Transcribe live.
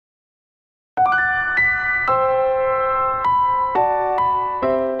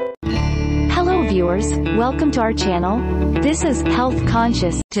viewers, welcome to our channel. This is Health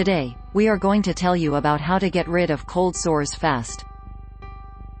Conscious. Today, we are going to tell you about how to get rid of cold sores fast.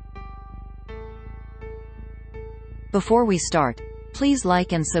 Before we start, please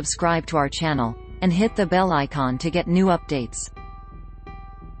like and subscribe to our channel, and hit the bell icon to get new updates.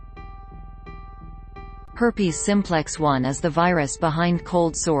 Herpes simplex 1 is the virus behind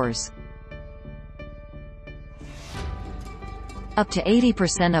cold sores. Up to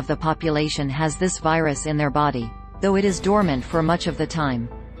 80% of the population has this virus in their body, though it is dormant for much of the time.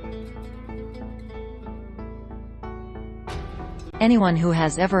 Anyone who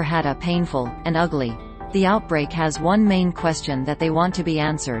has ever had a painful and ugly outbreak has one main question that they want to be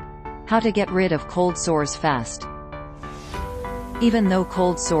answered: how to get rid of cold sores fast. Even though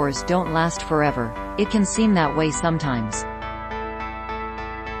cold sores don't last forever, it can seem that way sometimes.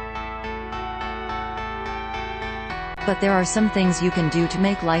 But there are some things you can do to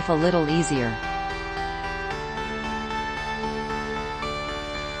make life a little easier.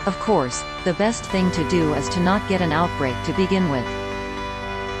 Of course, the best thing to do is to not get an outbreak to begin with.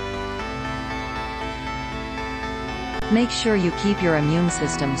 Make sure you keep your immune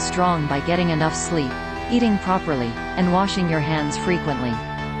system strong by getting enough sleep, eating properly, and washing your hands frequently.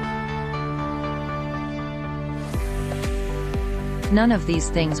 None of these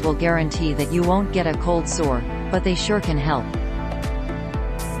things will guarantee that you won't get a cold sore, but they sure can help.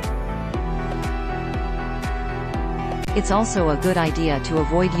 It's also a good idea to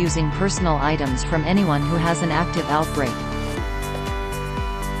avoid using personal items from anyone who has an active outbreak.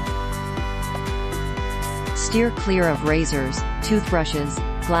 Steer clear of razors, toothbrushes,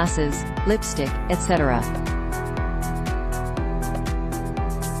 glasses, lipstick, etc.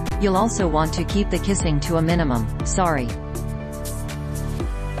 You'll also want to keep the kissing to a minimum. Sorry.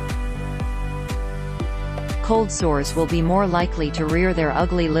 Cold sores will be more likely to rear their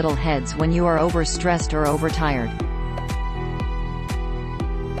ugly little heads when you are overstressed or overtired.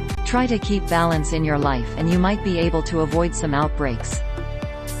 Try to keep balance in your life and you might be able to avoid some outbreaks.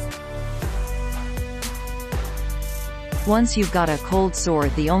 Once you've got a cold sore,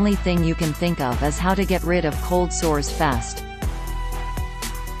 the only thing you can think of is how to get rid of cold sores fast.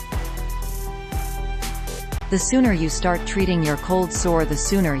 The sooner you start treating your cold sore, the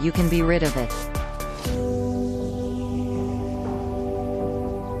sooner you can be rid of it.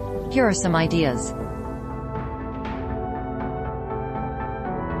 Here are some ideas.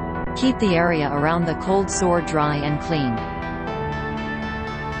 Keep the area around the cold sore dry and clean.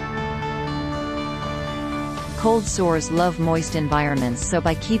 Cold sores love moist environments, so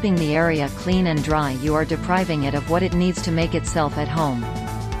by keeping the area clean and dry, you are depriving it of what it needs to make itself at home.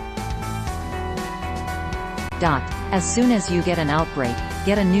 As soon as you get an outbreak,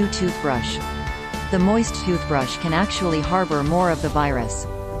 get a new toothbrush. The moist toothbrush can actually harbor more of the virus.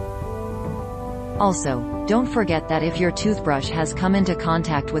 Also, don't forget that if your toothbrush has come into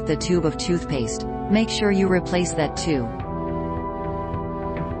contact with the tube of toothpaste, make sure you replace that too.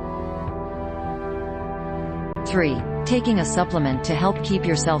 3. Taking a supplement to help keep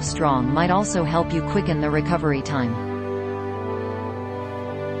yourself strong might also help you quicken the recovery time.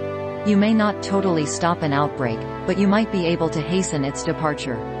 You may not totally stop an outbreak, but you might be able to hasten its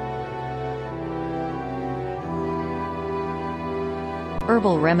departure.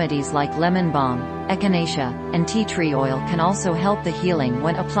 Herbal remedies like lemon balm, echinacea, and tea tree oil can also help the healing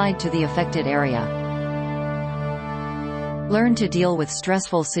when applied to the affected area. Learn to deal with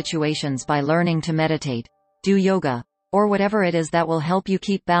stressful situations by learning to meditate, do yoga, or whatever it is that will help you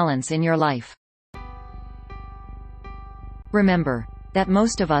keep balance in your life. Remember that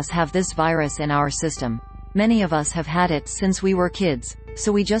most of us have this virus in our system. Many of us have had it since we were kids,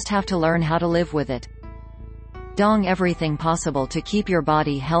 so we just have to learn how to live with it. Doing everything possible to keep your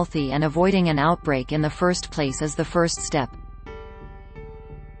body healthy and avoiding an outbreak in the first place is the first step.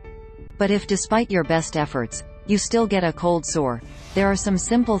 But if despite your best efforts, you still get a cold sore, there are some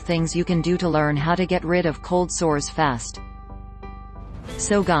simple things you can do to learn how to get rid of cold sores fast.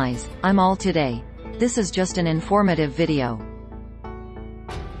 So guys, I'm all today. This is just an informative video.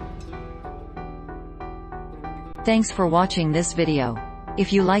 Thanks for watching this video.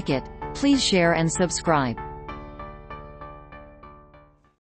 If you like it, please share and subscribe.